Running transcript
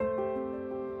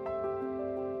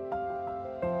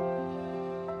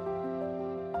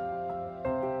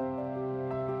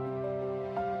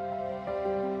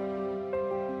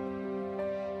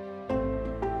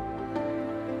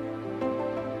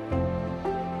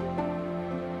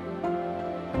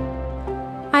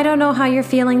I don't know how you're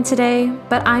feeling today,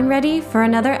 but I'm ready for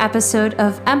another episode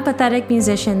of Empathetic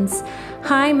Musicians.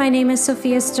 Hi, my name is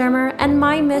Sophia Sturmer, and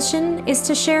my mission is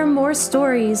to share more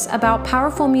stories about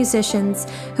powerful musicians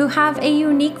who have a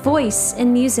unique voice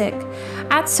in music.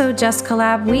 At So Just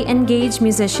Collab, we engage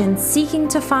musicians seeking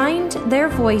to find their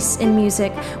voice in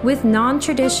music with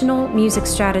non-traditional music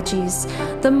strategies.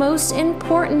 The most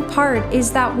important part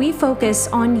is that we focus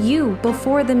on you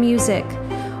before the music.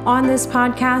 On this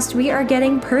podcast, we are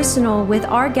getting personal with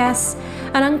our guests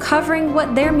and uncovering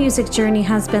what their music journey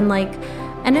has been like,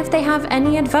 and if they have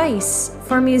any advice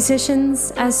for musicians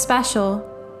as special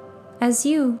as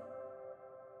you.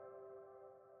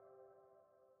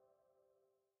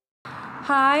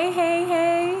 Hi,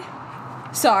 hey.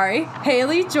 Sorry,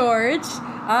 Hayley George.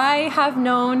 I have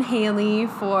known Hayley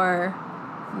for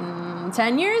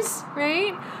 10 years,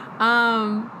 right?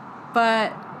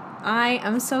 But I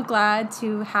am so glad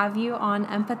to have you on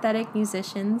Empathetic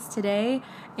Musicians today,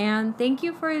 and thank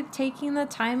you for taking the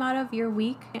time out of your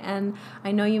week. And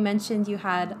I know you mentioned you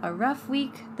had a rough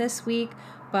week this week,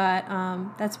 but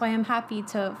that's why I'm happy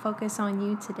to focus on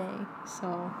you today.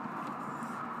 So,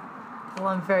 well,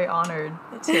 I'm very honored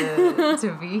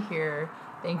to be here.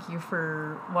 Thank you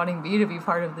for wanting me to be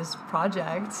part of this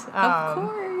project. Of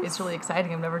course. It's really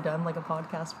exciting. I've never done like a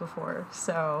podcast before.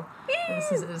 So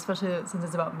this is, especially since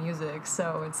it's about music,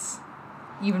 so it's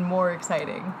even more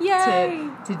exciting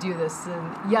to do this.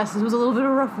 And yes, it was a little bit of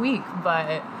a rough week,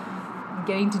 but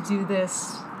getting to do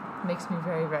this makes me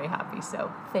very, very happy.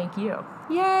 So thank you.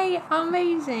 Yay,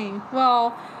 amazing.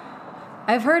 Well,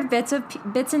 I've heard bits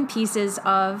and pieces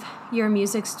of your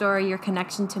music story, your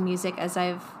connection to music, as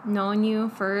I've known you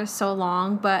for so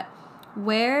long, but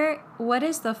what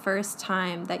is the first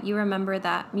time that you remember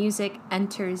that music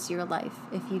enters your life,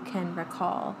 if you can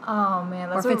recall? Oh man,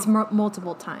 that's or if it's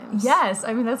multiple times. Yes,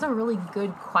 I mean that's a really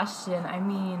good question. I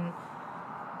mean,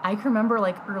 I can remember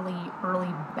like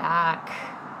early back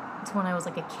to when I was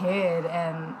like a kid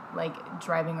and like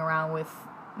driving around with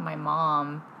my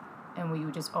mom, and we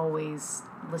would just always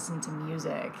listen to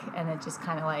music, and it just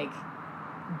kind of like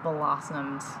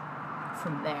blossomed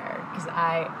from there. Because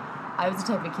I was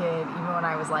the type of kid, even when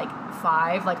I was like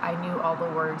 5, like I knew all the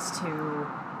words to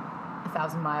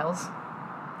 1,000 Miles.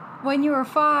 When you were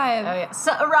 5? Oh yeah,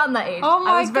 so around that age. Oh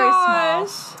my I was very gosh.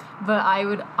 small, but I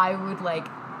would like,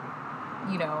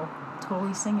 you know,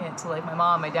 totally sing it to like my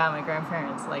mom, my dad, my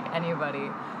grandparents, like anybody,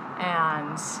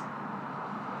 and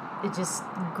it just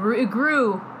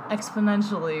grew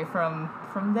exponentially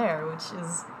from there, which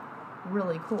is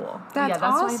really cool. That's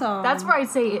awesome. That's where I'd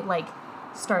say it like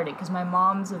started, because my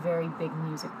mom's a very big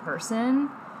music person,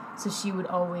 so she would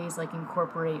always like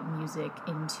incorporate music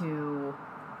into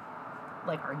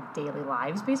like our daily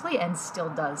lives basically, and still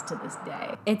does to this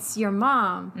day. It's your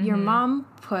mom. Mm-hmm. Your mom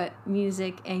put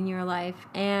music in your life,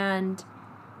 and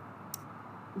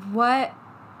what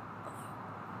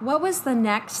was the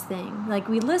next thing? Like,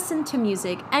 we listened to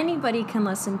music. Anybody can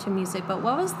listen to music, but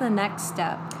what was the next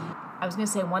step? I was going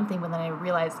to say one thing, but then I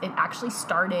realized it actually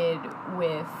started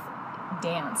with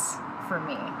dance for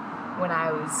me when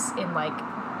I was in, like,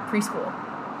 preschool.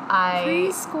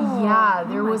 Preschool? Yeah,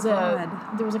 there was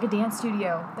like a dance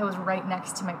studio that was right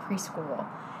next to my preschool,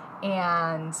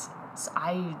 and so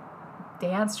I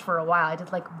danced for a while. I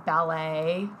did, like,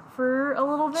 ballet for a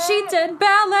little bit. She did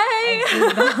ballet! I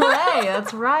did ballet,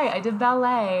 that's right. I did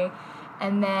ballet.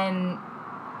 And then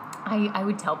I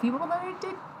would tell people that I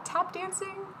did tap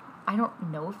dancing. I don't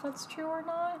know if that's true or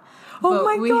not. Oh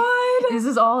my God! This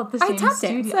is all at the same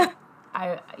studio. Dance.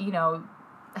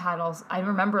 I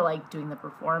remember like doing the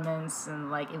performance,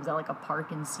 and like it was at like a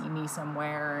park in Simi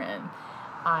somewhere, and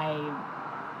I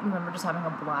remember just having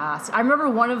a blast. I remember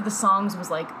one of the songs was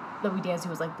like that we danced to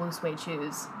was like Blue Suede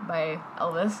Shoes by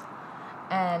Elvis,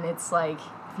 and it's like,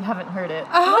 if you haven't heard it,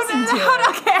 listen to it.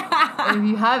 Okay. If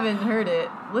you haven't heard it,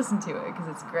 listen to it, because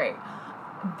it's great.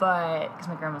 But because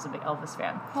my grandma's a big Elvis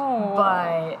fan. Oh.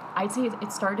 But I'd say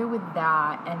it started with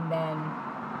that, and then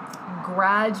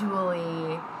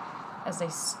gradually, as I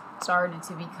started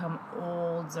to become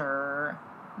older,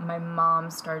 my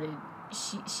mom started.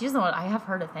 She's the one I have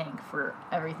her to thank for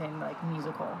everything like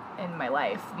musical in my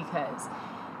life, because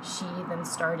she then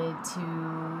started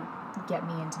to get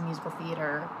me into musical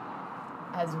theater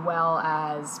as well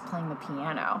as playing the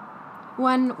piano.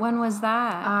 When was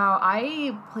that?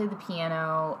 I played the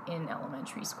piano in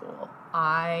elementary school.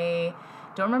 I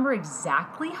don't remember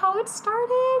exactly how it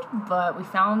started, but we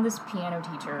found this piano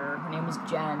teacher. Her name was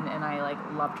Jen, and I like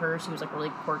loved her. She was like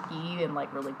really quirky and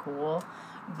like really cool,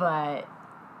 but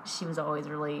she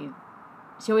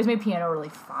always made piano really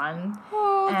fun.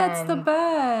 Oh, that's the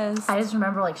best. I just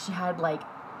remember like she had like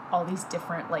all these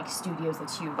different like studios that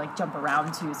she would like jump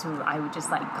around to, so I would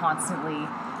just like constantly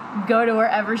go to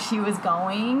wherever she was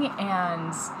going.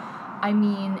 And I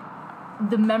mean,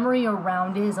 the memory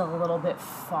around it is a little bit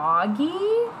foggy,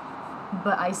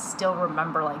 but I still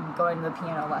remember like going to the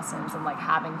piano lessons and like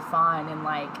having fun and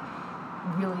like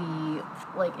really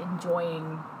like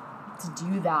enjoying to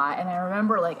do that. And I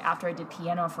remember like after I did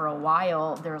piano for a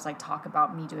while, there was like talk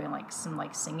about me doing like some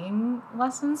like singing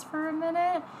lessons for a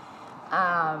minute.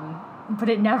 But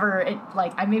it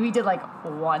like I maybe did like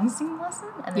one singing lesson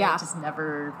and then it just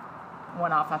never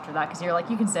went off after that, because you're like,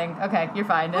 you can sing, okay, you're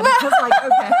fine. And I was like,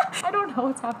 okay, I don't know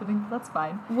what's happening, that's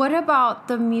fine. What about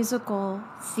the musical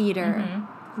theater?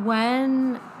 Mm-hmm.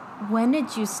 When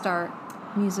did you start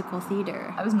musical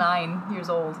theater? I was 9 years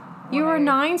old. You were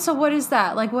 9? So what is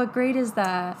that? Like, what grade is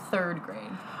that? 3rd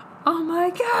grade. Oh my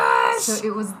gosh! So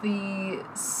it was the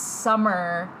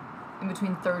summer in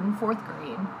between 3rd and 4th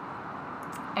grade.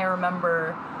 I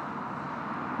remember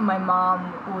my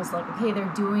mom was like, okay,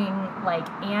 they're doing like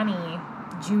Annie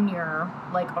Junior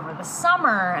like over the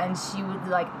summer, and she would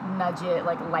like nudge it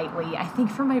like lightly. I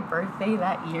think for my birthday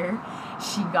that year,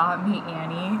 she got me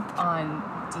Annie on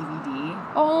DVD.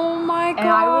 Oh my god! And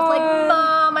I was like,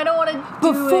 Mom, I don't want to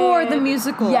do Before it. the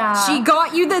musical, yeah, she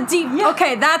got you the DVD. Yeah.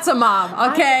 Okay, that's a mom.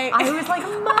 Okay, I was like,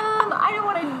 Mom, I don't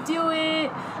want to do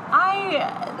it.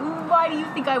 Why do you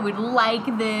think I would like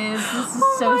this? This is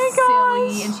so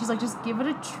silly. And she's like, just give it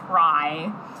a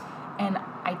try. And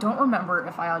I don't remember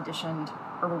if I auditioned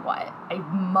or what. I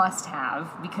must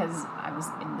have, because I was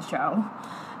in the show.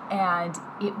 And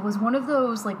it was one of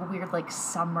those like weird like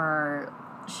summer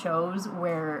shows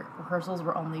where rehearsals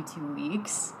were only 2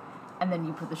 weeks, and then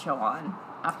you put the show on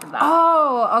after that.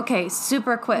 Oh, okay.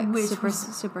 Super quick. Which was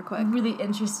super quick. Really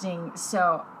interesting.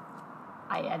 So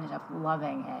I ended up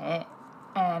loving it.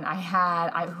 And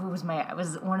I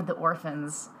was one of the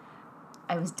orphans.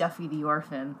 I was Duffy the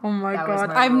orphan. Oh my god!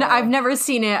 I've never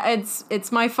seen it.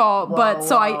 It's my fault,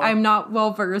 I'm not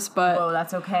well versed. But whoa,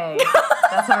 that's okay.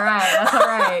 That's all right. That's all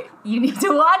right. You need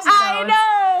to watch it. I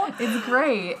know. It's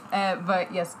great.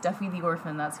 But yes, Duffy the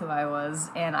orphan. That's who I was,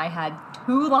 and I had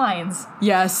 2 lines.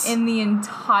 Yes. In the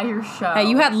entire show. Hey,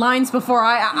 you had lines before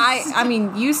I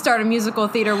mean, you started musical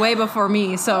theater way before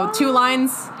me. So 2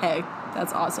 lines. Hey.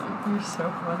 That's awesome. You're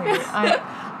so funny.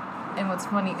 And what's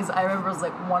funny is I remember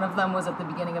like one of them was at the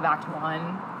beginning of Act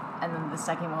 1, and then the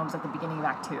second one was at the beginning of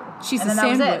Act 2. She's a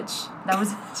sandwich.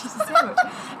 She's a sandwich.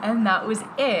 And that was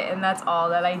it. And that's all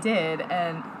that I did.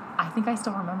 And I think I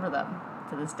still remember them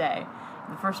to this day.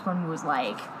 The first one was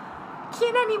like,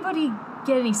 can't anybody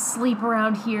get any sleep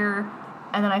around here?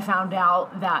 And then I found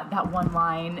out that one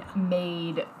line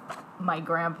made my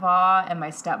grandpa and my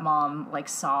stepmom like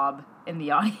sob in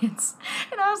the audience,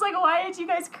 and I was like, why did you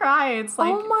guys cry? It's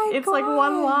like, like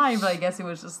one line, but I guess it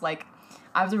was just like,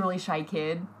 I was a really shy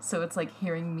kid, so it's like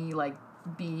hearing me like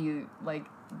be like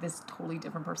this totally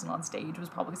different person on stage was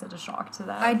probably such a shock to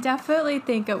them. I definitely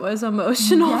think it was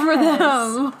emotional for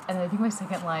them. And I think my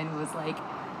second line was like,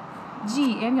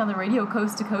 gee, Annie on the radio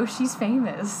coast to coast, she's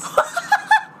famous.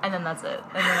 And then that's it.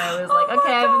 And then I was like,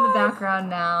 okay, I'm in the background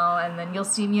now, and then you'll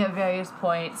see me at various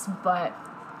points, but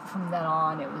from then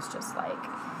on, it was just like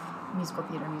musical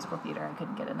theater. I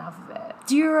couldn't get enough of it.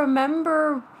 Do you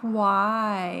remember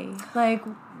why? Like,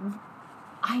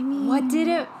 I mean, what did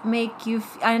it make you?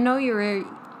 I know you were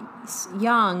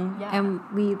young, and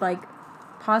we like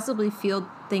possibly feel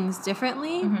things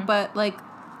differently. Mm-hmm. But like,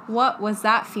 what was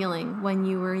that feeling when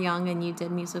you were young and you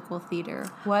did musical theater?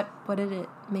 What did it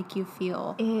make you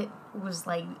feel? It was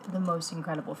like the most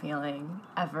incredible feeling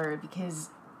ever, because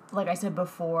like I said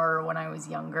before, when I was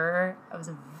younger, I was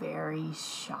a very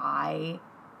shy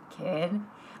kid.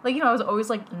 Like, I was always,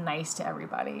 like, nice to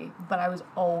everybody, but I was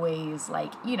always,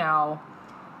 like, a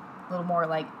little more,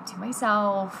 like, to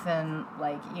myself, and,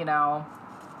 like, in,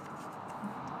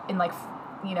 like,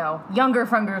 younger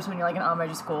friend groups when you're, like, in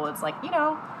elementary school, it's like,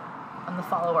 I'm the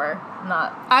follower,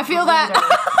 not I feel that.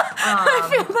 I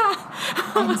feel that.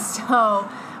 And so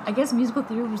I guess musical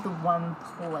theater was the one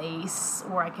place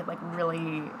where I could, like,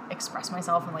 really express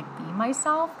myself and, like, be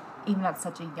myself, even at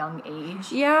such a young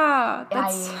age. Yeah.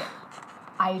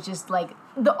 I just, like,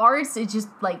 the arts, it just,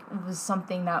 like, was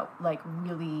something that, like,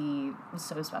 really was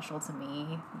so special to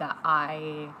me that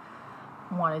I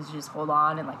wanted to just hold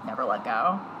on and, like, never let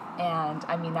go. And,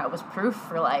 I mean, that was proof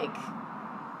for, like,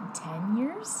 10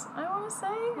 years, I want to say.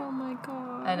 Oh my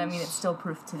gosh. And I mean, it's still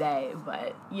proof today,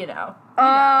 but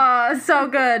so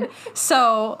good.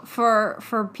 So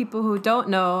for people who don't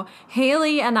know,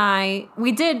 Hayley and I,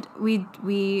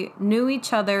 we knew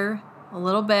each other a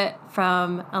little bit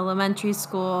from elementary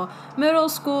school, middle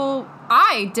school.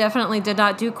 I definitely did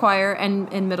not do choir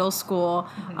in middle school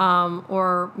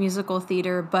or musical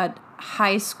theater, but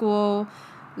high school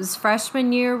was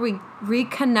freshman year. We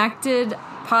reconnected,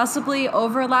 possibly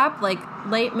overlap, like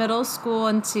late middle school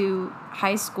into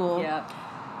high school. Yeah.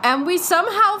 And we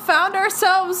somehow found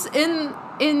ourselves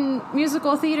in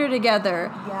musical theater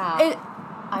together. Yeah.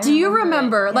 Do you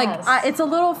remember? It, yes. Like, it's a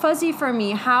little fuzzy for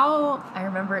me. How... I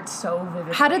remember it so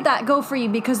vividly. How did that go for you?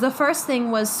 Because the first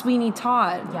thing was Sweeney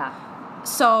Todd. Yeah.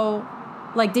 So,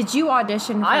 like, did you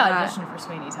audition for that? I auditioned for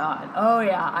Sweeney Todd. Oh,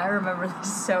 yeah. I remember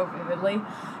this so vividly.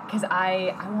 Because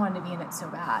I wanted to be in it so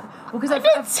bad. Well, because at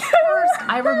first,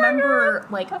 I remember,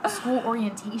 like, school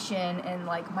orientation, and,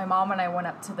 like, my mom and I went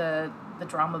up to the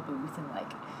drama booth, and,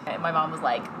 like, my mom was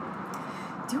like,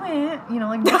 do it, you know,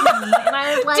 like, me. And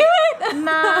I was like, do it!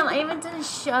 Mom, I haven't done a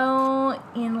show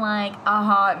in, like, a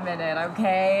hot minute,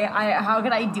 okay? How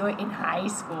could I do it in high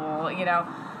school, you know?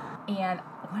 And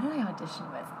what did I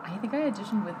audition with? I think I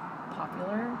auditioned with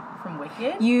Popular from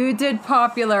Wicked. You did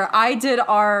Popular. I did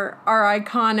our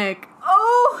iconic.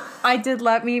 Oh! I did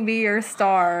Let Me Be Your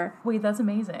Star. Wait, that's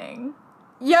amazing.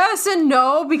 Yes and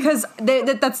no, because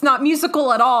that's not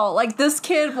musical at all. Like, this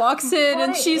kid walks in But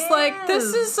and she's like,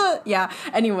 this is a... Yeah.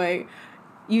 Anyway,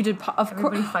 you did... Of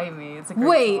course. Everybody Fight Me. It's a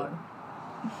great song.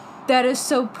 That is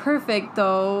so perfect,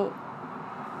 though.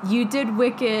 You did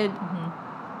Wicked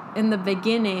in the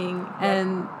beginning,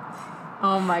 and...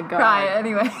 Oh, my God. Cry,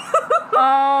 anyway.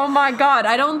 Oh, my God.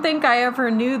 I don't think I ever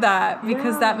knew that,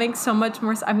 because that makes so much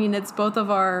more... I mean, it's both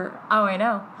of our... Oh, I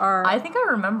know. I think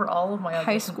I remember all of my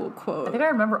high school quote. I think I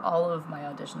remember all of my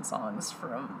audition songs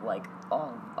from, like,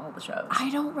 all the shows.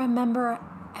 I don't remember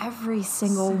every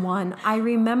single one. I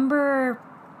remember,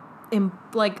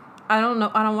 I don't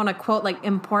know, I don't want to quote, like,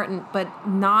 important, but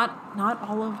not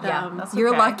all of them. Yeah, that's okay.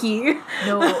 You're lucky.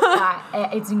 No,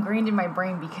 it's ingrained in my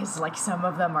brain because, like, some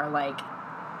of them are, like,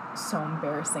 so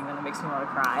embarrassing that it makes me want to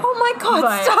cry. Oh my God,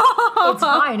 but stop! It's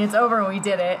fine, it's over, we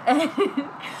did it.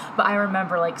 But I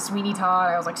remember, like, Sweeney Todd,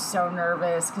 I was, like, so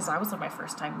nervous because I was, like, my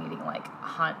first time meeting, like,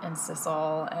 Hunt and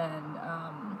Sissel and,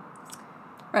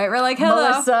 right, we're like, hello.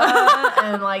 Melissa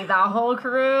and, like, that whole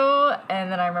crew.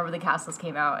 And then I remember the cast list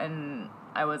came out and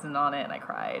I wasn't on it and I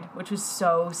cried, which was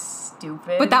so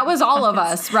stupid. But that was all of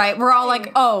us, right? We're all like,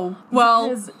 oh, well.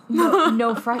 Because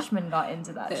no freshman got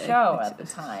into that show at the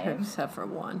time. Except for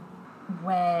one.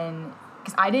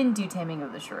 Because I didn't do Taming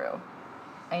of the Shrew.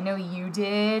 I know you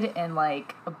did, and,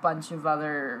 like, a bunch of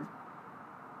other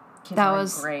kids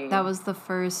in grade. That was the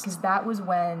first. Because that was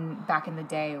back in the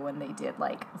day, when they did,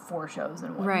 like, 4 shows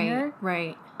in one year.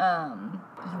 Right. You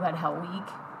had Hell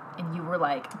Week, and you were,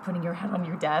 like, putting your head on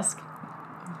your desk.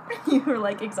 You were,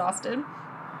 like, exhausted.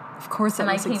 Of course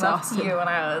I was exhausted. And I came up to you and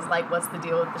I was like, what's the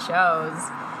deal with the shows?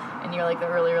 And you're like,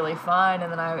 they're really, really fun.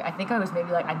 And then I think I was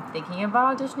maybe like, I'm thinking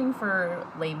about auditioning for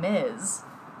Les Mis.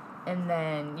 And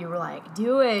then you were like,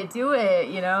 do it,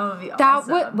 you know? It'd be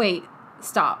awesome. Wait,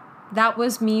 stop. That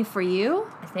was me for you?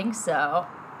 I think so.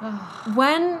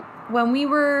 When we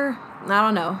were, I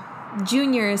don't know,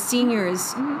 juniors,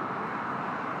 seniors,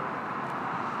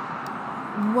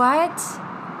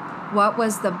 what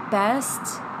was the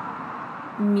best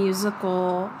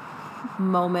musical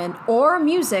moment or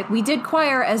music? We did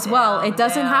choir as well. It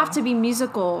doesn't have to be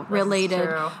musical related.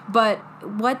 But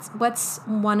what's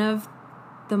one of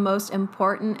the most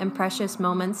important and precious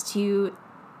moments to you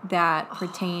that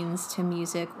pertains to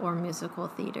music or musical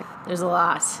theater? There's a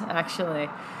lot, actually.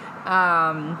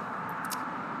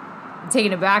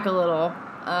 Taking it back a little,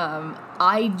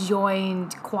 I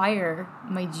joined choir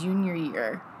my junior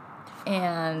year.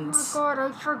 And oh my God,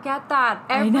 I forget that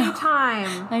every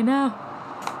time. I know.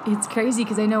 It's crazy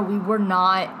because I know we were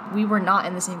not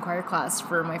in the same choir class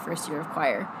for my first year of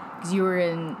choir, because you were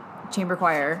in chamber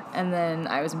choir and then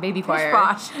I was in baby choir.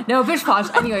 Bish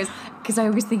Posh. Anyways, because I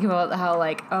always think about how,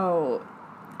 like, oh,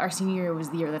 our senior year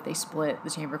was the year that they split the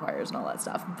chamber choirs and all that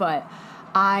stuff. But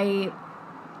I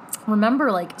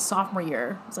remember, like, sophomore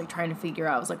year, I was, like, trying to figure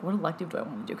out, I was like, what elective do I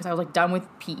want to do? Because I was, like, done with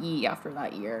PE after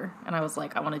that year. And I was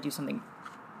like, I want to do something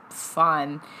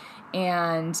fun.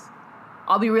 And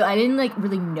I'll be real, I didn't, like,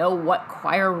 really know what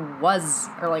choir was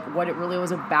or, like, what it really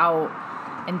was about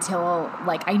until,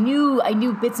 like, I knew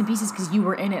bits and pieces because you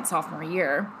were in it sophomore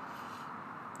year.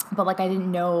 But, like, I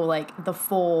didn't know, like, the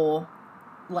full,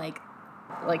 like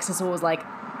Sissel was like,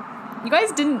 you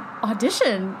guys didn't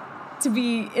audition to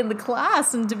be in the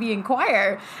class and to be in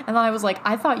choir. And then I was like,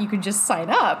 I thought you could just sign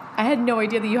up. I had no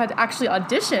idea that you had to actually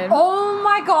audition. Oh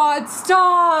my God,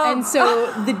 stop! And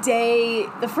so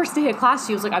the first day of class,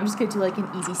 she was like, I'm just going to do, like, an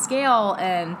easy scale.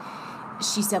 And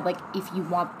she said, like, if you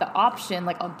want the option,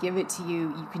 like, I'll give it to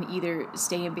you. You can either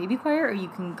stay in baby choir or you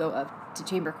can go up to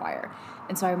chamber choir.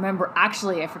 And so I remember,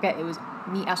 actually, I forget, it was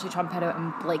me, Ashley Trompetto,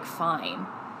 and Blake Fine,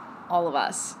 all of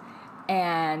us.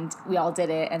 And we all did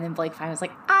it. And then Blake Fine was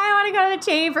like, I want to go to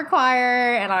the chamber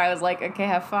choir. And I was like, okay,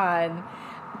 have fun.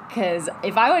 Because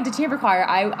if I went to chamber choir,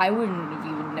 I wouldn't have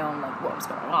even known, like, what was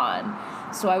going on.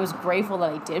 So I was grateful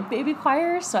that I did baby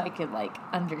choir so I could, like,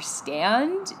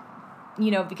 understand,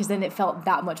 you know, because then it felt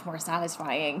that much more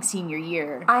satisfying senior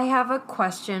year. I have a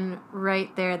question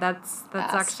right there. That's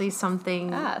Ask. actually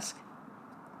something. Ask.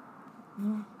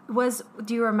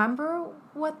 Do you remember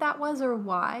what that was or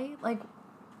why? Like,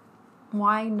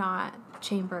 why not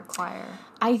chamber choir?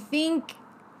 I think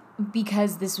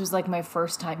because this was, like, my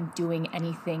first time doing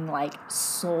anything, like,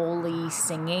 solely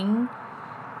singing,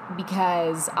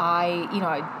 because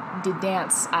I did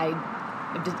dance.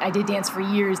 I did dance for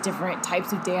years, different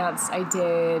types of dance. I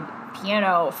did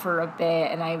piano for a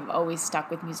bit, and I've always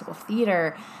stuck with musical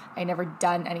theater. I never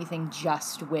done anything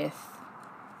just with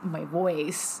my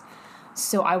voice.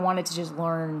 So I wanted to just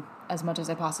learn as much as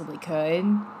I possibly could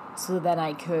so that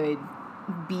I could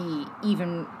be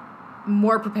even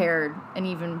more prepared and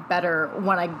even better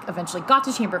when I eventually got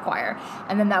to chamber choir.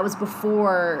 And then that was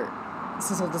before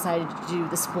Cecil decided to do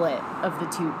the split of the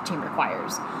two chamber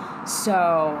choirs.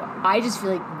 So I just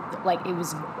feel like it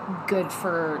was good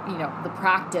for, you know, the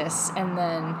practice. And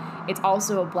then it's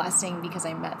also a blessing because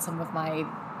I met some of my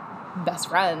best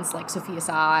friends, like Sophia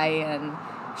Sai and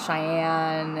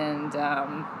Cheyenne and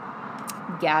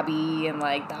Gabby and,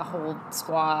 like, that whole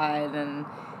squad, and,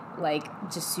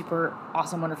 like, just super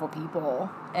awesome, wonderful people.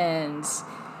 And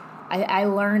I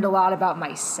learned a lot about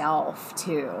myself,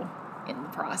 too, in the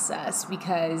process,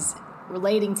 because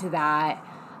relating to that,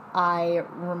 I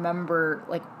remember,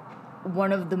 like,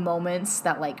 one of the moments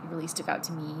that, like, really stuck out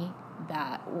to me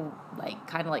that, like,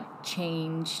 kind of, like,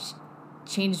 changed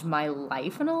my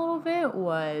life in a little bit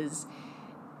was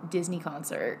Disney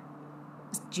concert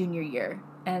junior year.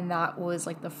 And that was,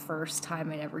 like, the first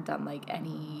time I'd ever done, like,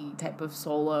 any type of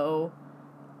solo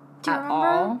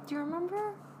all. Do you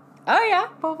remember? Oh, yeah.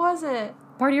 What was it?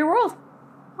 Part of Your World.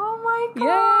 Oh, my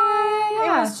God.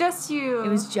 Yeah. It was just you. It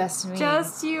was just me.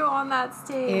 Just you on that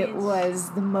stage. It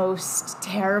was the most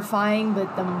terrifying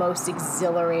but the most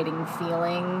exhilarating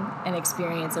feeling and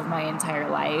experience of my entire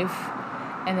life.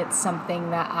 And it's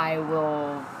something that I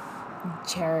will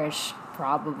cherish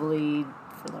probably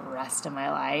for the rest of my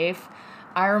life.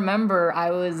 I remember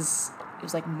it was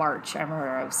like March. I remember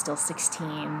I was still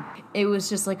 16. It was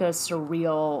just like a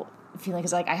surreal feeling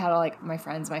because, like, I had, like, my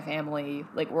friends, my family,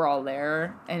 like, we're all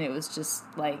there. And it was just,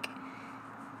 like,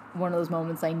 one of those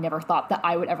moments I never thought that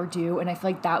I would ever do. And I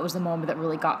feel like that was the moment that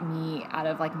really got me out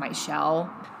of, like, my shell.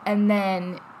 And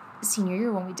then senior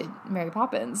year when we did Mary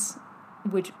Poppins,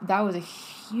 which that was a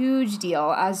huge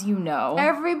deal, as you know.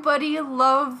 Everybody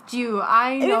loved you.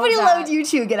 I know Everybody that. loved you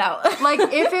too. Get out. Like,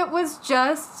 if it was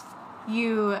just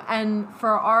you, and for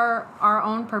our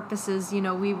own purposes, you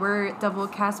know, we were double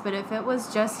cast, but if it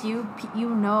was just you,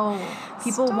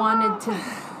 people Stop. wanted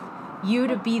you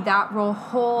to be that role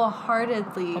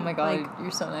wholeheartedly. Oh my God, like,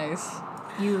 you're so nice.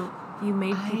 You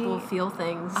made people feel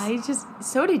things.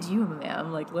 So did you,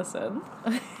 ma'am. Like, listen.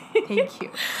 Thank you.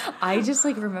 I just,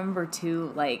 like, remember,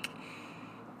 too, like,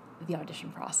 the audition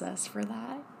process for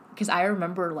that. Because I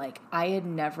remember, like, I had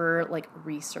never, like,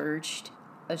 researched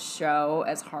a show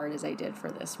as hard as I did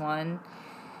for this one.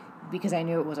 Because I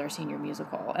knew it was our senior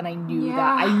musical. And I knew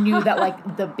that,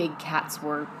 like, the big cats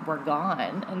were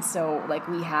gone. And so, like,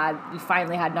 we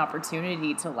finally had an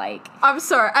opportunity to, like... I'm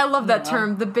sorry. I love that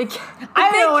term. The big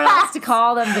I don't know what else to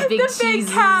call them. The big cheeses. Big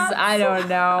cats. I don't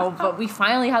know. But we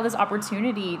finally had this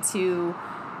opportunity to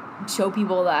show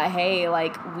people that, hey,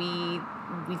 like, we've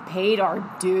paid our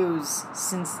dues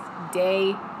since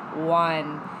day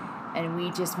one. And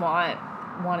we just want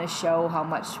to show how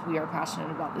much we are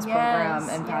passionate about this program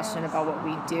and passionate about what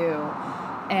we do.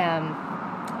 And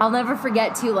I'll never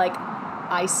forget, too, like,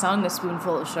 I sung A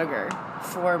Spoonful of Sugar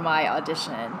for my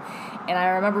audition. And I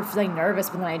remember feeling nervous,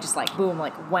 but then I just, like, boom,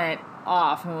 like, went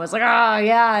off and was like, oh,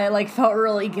 yeah, it, like, felt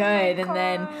really good. And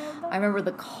then I remember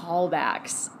the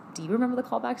callbacks. Do you remember the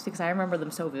callbacks? Because I remember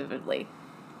them so vividly.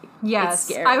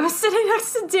 Yes, I was sitting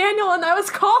next to Daniel and I was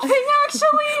coughing,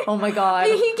 actually. Oh, my God.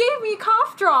 He gave me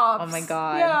cough drops. Oh, my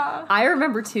God. Yeah. I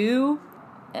remember, too,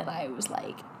 and I was,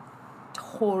 like,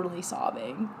 totally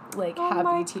sobbing, like,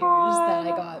 happy tears that I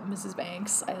got Mrs.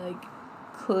 Banks. I, like,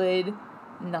 could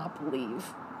not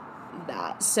believe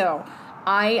that. So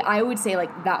I would say,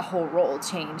 like, that whole role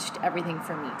changed everything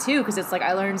for me, too, because it's, like,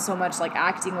 I learned so much, like,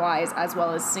 acting-wise as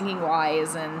well as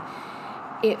singing-wise, and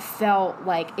it felt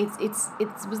like it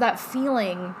was that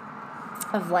feeling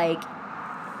of like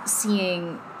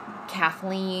seeing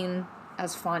Kathleen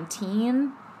as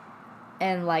Fontaine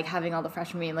and like having all the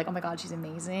freshmen being like, oh my God, she's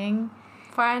amazing.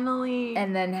 Finally.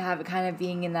 And then kind of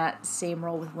being in that same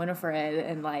role with Winifred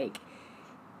and like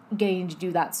getting to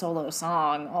do that solo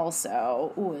song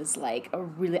also was like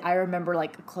I remember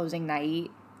like a closing night.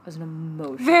 It was an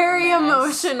emotional Very mess.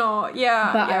 emotional.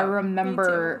 Yeah. But I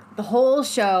remember the whole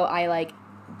show I like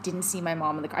didn't see my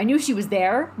mom in the car. I knew she was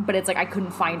there, but it's like I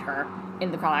couldn't find her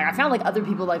in the car. Like I found like other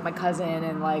people like my cousin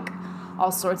and like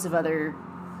all sorts of other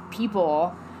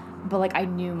people, but like I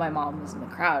knew my mom was in the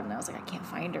crowd and I was like, I can't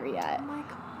find her yet. Oh my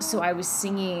God. So I was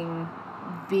singing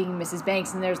Being Mrs.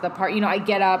 Banks, and there's the part, I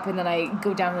get up and then I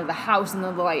go down to the house and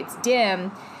then the lights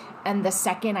dim, and the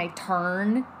second I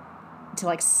turn to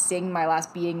like sing my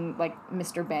last Being like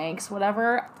Mr. Banks,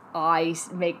 whatever, I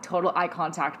make total eye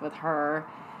contact with her,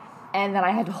 and then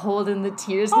I had to hold in the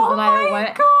tears because then I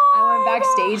went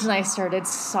backstage and I started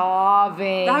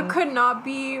sobbing. That could not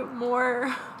be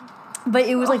more. But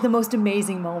it was like the most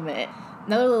amazing moment.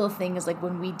 Another little thing is like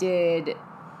when we did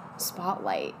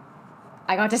Spotlight,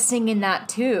 I got to sing in that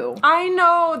too. I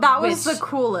know, that was the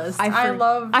coolest.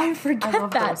 I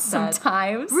forget that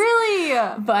sometimes. Really?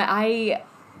 But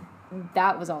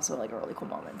that was also like a really cool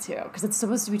moment too, because it's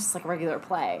supposed to be just like a regular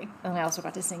play, and I also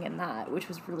got to sing in that, which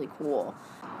was really cool.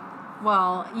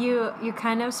 Well, you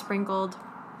kind of sprinkled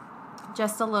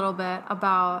just a little bit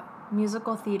about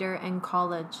musical theater in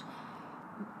college.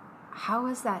 How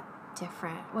was that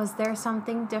different? Was there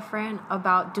something different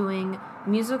about doing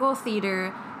musical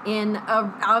theater in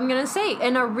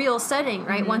a real setting,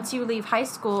 right? Mm-hmm. Once you leave high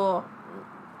school,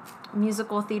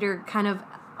 musical theater kind of,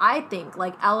 I think,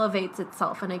 like elevates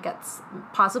itself and it gets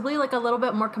possibly like a little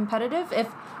bit more competitive. If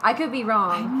I could be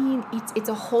wrong. I mean, it's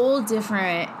a whole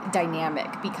different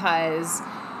dynamic because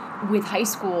with high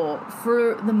school,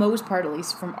 for the most part, at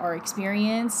least from our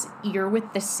experience, you're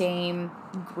with the same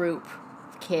group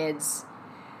of kids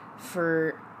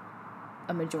for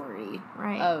a majority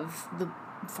of the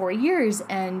 4 years.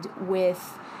 And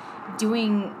with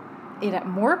doing it at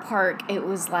Moore Park, it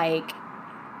was like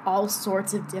all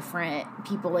sorts of different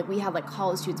people. Like we had like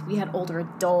college students, we had older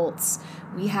adults,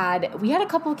 we had a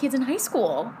couple of kids in high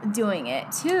school doing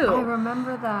it too. I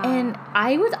remember that. And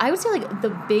I would say like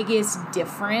the biggest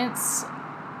difference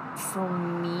for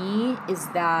me is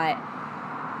that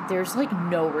there's like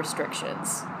no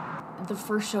restrictions. The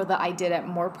first show that I did at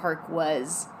Moore Park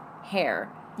was Hair.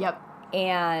 Yep.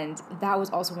 And that was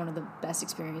also one of the best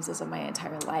experiences of my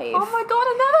entire life. Oh my God,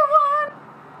 another one!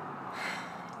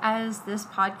 As this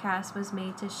podcast was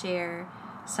made to share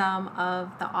some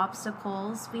of the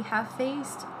obstacles we have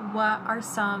faced, what are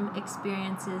some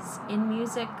experiences in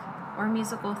music or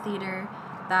musical theater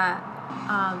that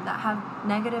have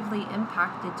negatively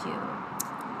impacted you?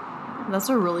 That's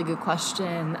a really good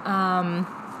question.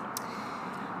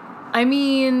 I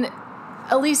mean,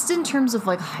 at least in terms of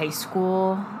like high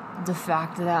school, the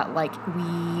fact that like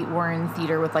we were in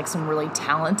theater with like some really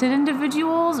talented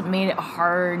individuals made it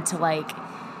hard to like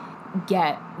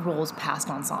get roles past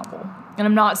ensemble. And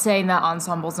I'm not saying that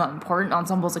ensemble's not important.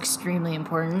 Ensemble's extremely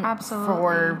important. Absolutely.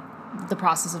 For the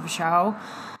process of a show.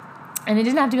 And it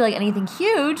didn't have to be like anything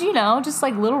huge, just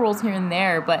like little roles here and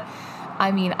there. But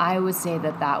I mean, I would say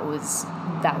that was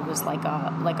like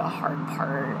a hard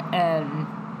part. And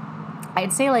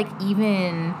I'd say like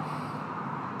even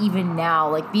now,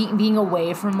 like being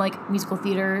away from like musical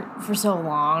theater for so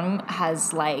long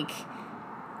has like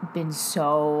been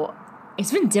it's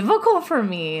been difficult for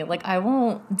me. Like I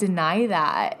won't deny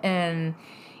that. And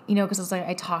because it's like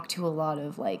I talk to a lot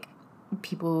of like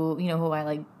people who I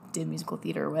like did musical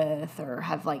theater with or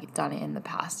have like done it in the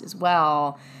past as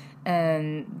well,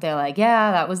 and they're like,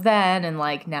 yeah, that was then, and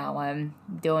like now I'm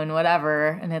doing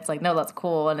whatever. And it's like, no, that's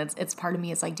cool. And it's part of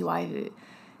me, it's like,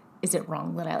 is it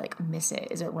wrong that I like miss it?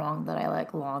 Is it wrong that I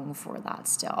like long for that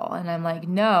still? And I'm like,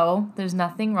 no, there's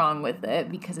nothing wrong with it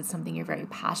because it's something you're very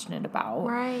passionate about.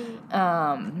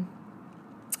 Right.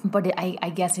 But I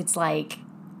guess it's like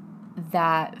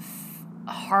that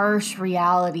harsh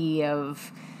reality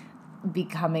of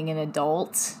becoming an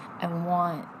adult. I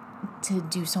want to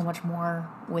do so much more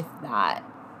with that.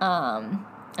 And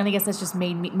I guess that's just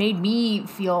made me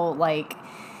feel like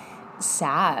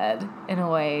sad in a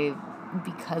way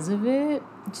because of it,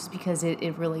 just because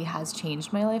it really has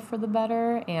changed my life for the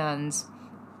better, and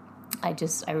I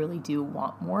really do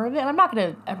want more of it. And I'm not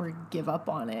going to ever give up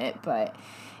on it, but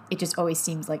it just always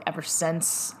seems like ever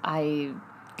since I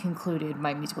concluded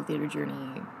my musical theater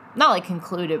journey, not like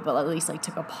concluded, but at least like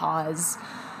took a pause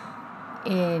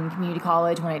in community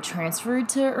college when I transferred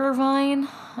to Irvine,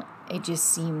 it just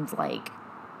seemed like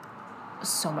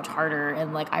so much harder.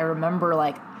 And like, I remember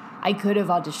like I could have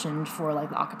auditioned for like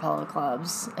the a cappella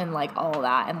clubs and like all of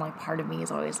that. And like part of me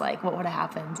is always like, what would have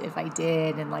happened if I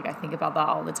did? And like, I think about that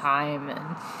all the time.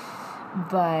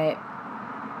 But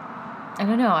I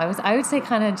don't know. I would say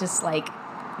kind of just like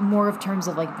more of terms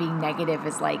of like being negative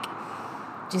is like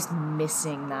just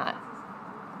missing that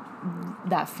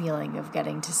feeling of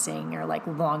getting to sing, or like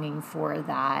longing for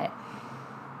that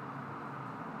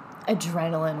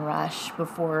adrenaline rush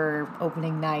before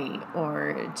opening night,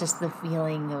 or just the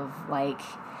feeling of like,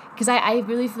 because I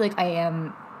really feel like I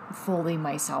am fully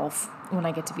myself when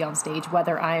I get to be on stage,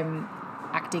 whether I'm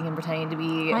acting and pretending to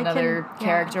be another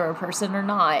character or person or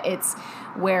not. It's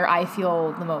where I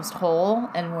feel the most whole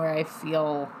and where I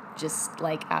feel just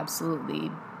like absolutely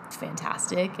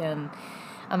fantastic. And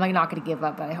I'm like not going to give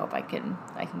up, but I hope I can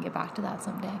get back to that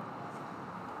someday.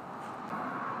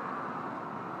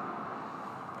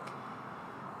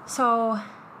 So,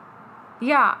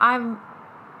 yeah, I'm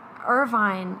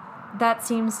Irvine. That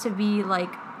seems to be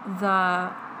like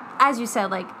the, as you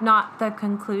said, like not the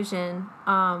conclusion.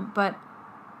 But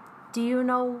do you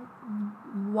know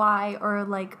why, or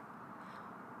like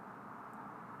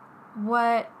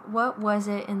what was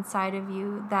it inside of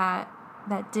you that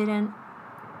didn't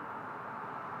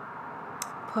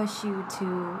push you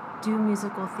to do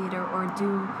musical theater or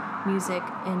do music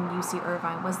in UC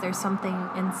Irvine? Was there something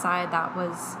inside that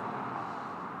was,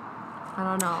 I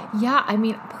don't know. Yeah, I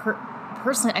mean,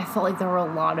 personally, I felt like there were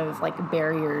a lot of like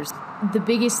barriers. The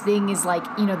biggest thing is like,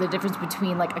 you know, the difference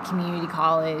between like a community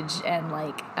college and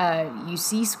like a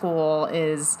UC school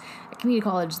is a community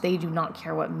college, they do not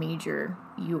care what major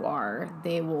you are.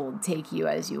 They will take you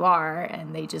as you are,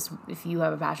 and they just, if you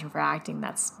have a passion for acting,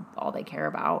 that's all they care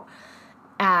about.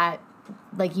 At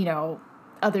like, you know,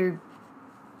 other,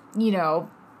 you know,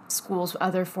 schools,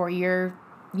 other 4-year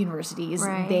universities,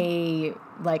 right, they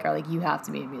like are like, you have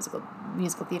to be a musical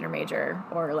theater major,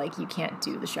 or like you can't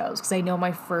do the shows. Because I know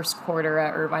my first quarter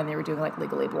at Irvine, they were doing like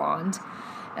Legally Blonde,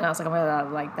 and I was like, oh my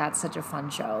God, like that's such a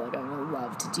fun show, like I would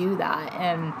love to do that.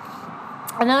 And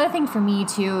another thing for me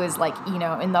too is like, you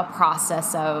know, in the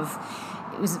process of,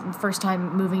 it was the first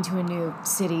time moving to a new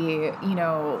city, you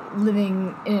know,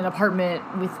 living in an apartment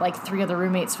with like 3 other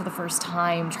roommates for the first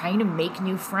time, trying to make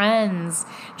new friends,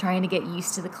 trying to get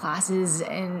used to the classes.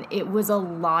 And it was a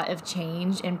lot of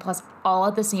change. And plus, all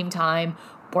at the same time,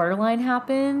 Borderline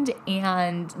happened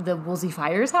and the Woolsey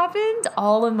fires happened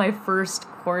all in my first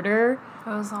quarter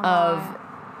of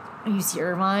UC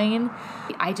Irvine.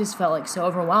 I just felt like so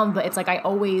overwhelmed. But it's like I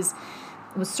always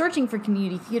was searching for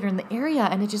community theater in the area,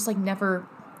 and it just like never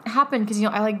happened because, you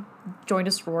know, I like joined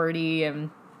a sorority and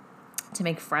to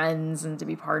make friends and to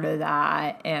be part of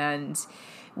that, and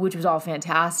which was all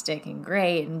fantastic and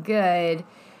great and good.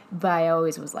 But I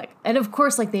always was like, and of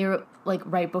course, like they were like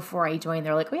right before I joined,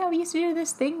 they're like, oh yeah, we used to do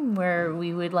this thing where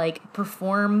we would like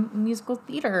perform musical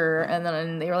theater, and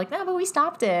then they were like, no, but we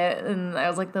stopped it. And I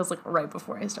was like, that was like right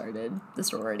before I started the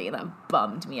sorority, and that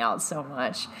bummed me out so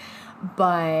much.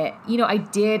 But, you know, I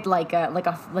did like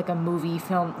a movie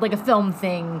film, like a film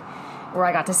thing where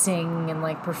I got to sing and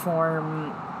like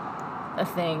perform a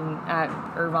thing at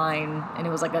Irvine, and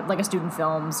it was like a student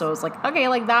film. So it was like, okay,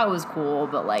 like that was cool.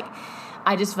 But like,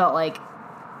 I just felt like,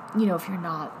 you know, if you're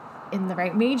not in the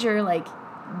right major, like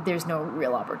there's no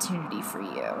real opportunity for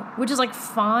you, which is like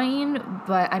fine.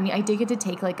 But I mean, I did get to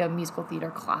take like a musical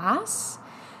theater class,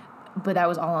 but that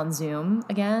was all on Zoom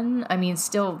again. I mean,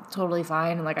 still totally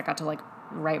fine. And like, I got to like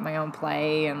write my own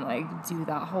play and like do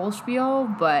that whole spiel.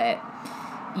 But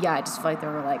yeah, I just felt like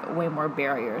there were like way more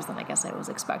barriers than I guess I was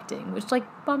expecting, which like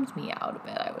bummed me out a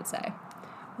bit, I would say.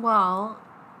 Well,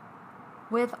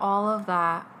 with all of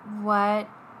that, what,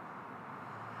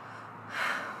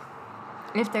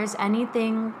 if there's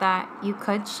anything that you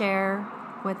could share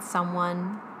with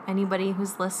someone, anybody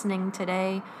who's listening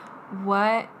today,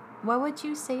 what would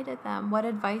you say to them? What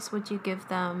advice would you give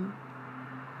them?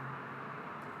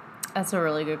 That's a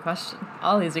really good question.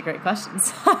 All these are great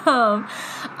questions.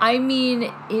 I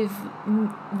mean, if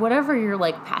whatever your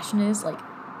like passion is, like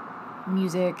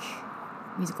music,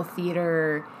 musical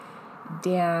theater,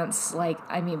 dance, like,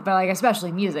 I mean, but like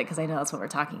especially music, because I know that's what we're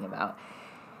talking about.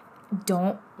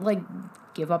 Don't like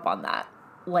give up on that.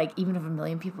 Like, even if a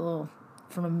million people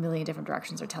from a million different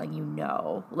directions are telling you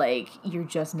no, like you're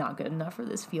just not good enough for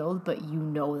this field, but you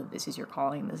know that this is your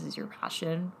calling, this is your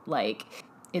passion, like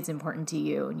it's important to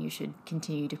you and you should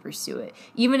continue to pursue it.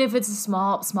 Even if it's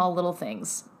small little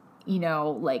things, you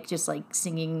know, like just like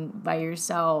singing by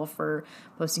yourself or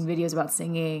posting videos about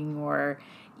singing, or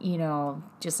you know,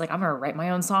 just like, I'm going to write my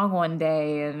own song one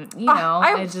day. And, you know,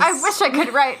 I wish I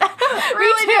could write.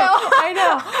 Really do. I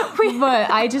know. But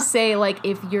I just say, like,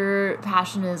 if your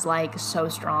passion is, like, so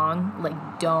strong,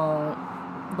 like, don't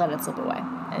let it slip away.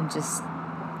 And just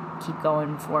keep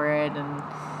going for it and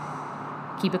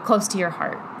keep it close to your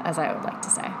heart, as I would like to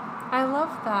say. I love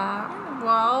that.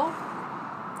 Well,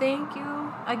 thank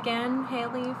you again,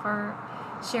 Hayley, for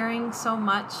sharing so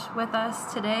much with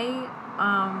us today.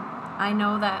 I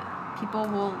know that people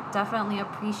will definitely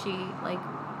appreciate, like,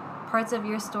 parts of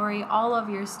your story, all of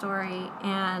your story.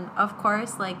 And of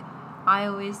course, like, I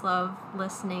always love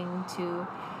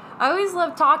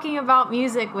talking about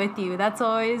music with you. That's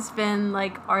always been,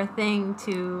 like, our thing,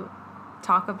 to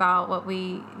talk about what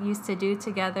we used to do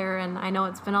together. And I know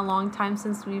it's been a long time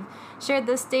since we've shared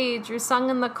the stage or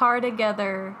sung in the car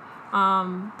together.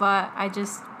 But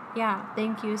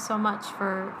thank you so much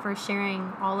for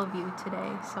sharing all of you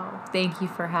today. So thank you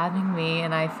for having me,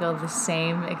 and I feel the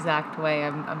same exact way.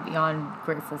 I'm beyond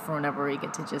grateful for whenever we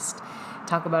get to just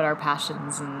talk about our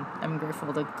passions, and I'm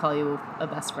grateful to call you a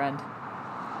best friend.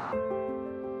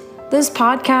 This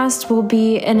podcast will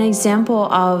be an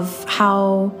example of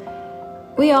how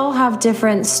we all have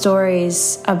different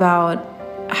stories about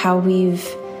how we've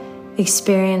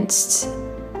experienced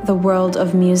the world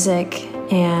of music,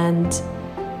 and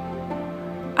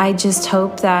I just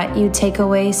hope that you take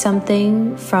away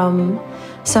something from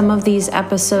some of these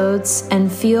episodes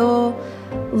and feel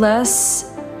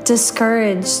less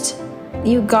discouraged.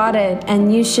 You got it,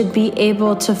 and you should be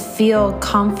able to feel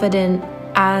confident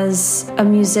as a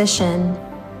musician.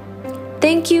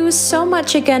 Thank you so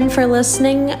much again for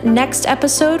listening. Next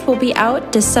episode will be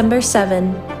out December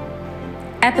 7.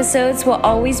 Episodes will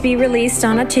always be released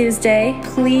on a Tuesday.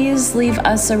 Please leave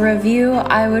us a review.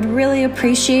 I would really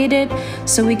appreciate it,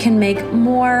 so we can make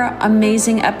more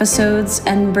amazing episodes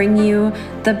and bring you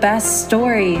the best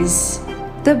stories.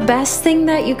 The best thing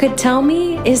that you could tell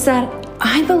me is that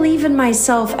I believe in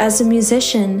myself as a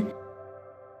musician.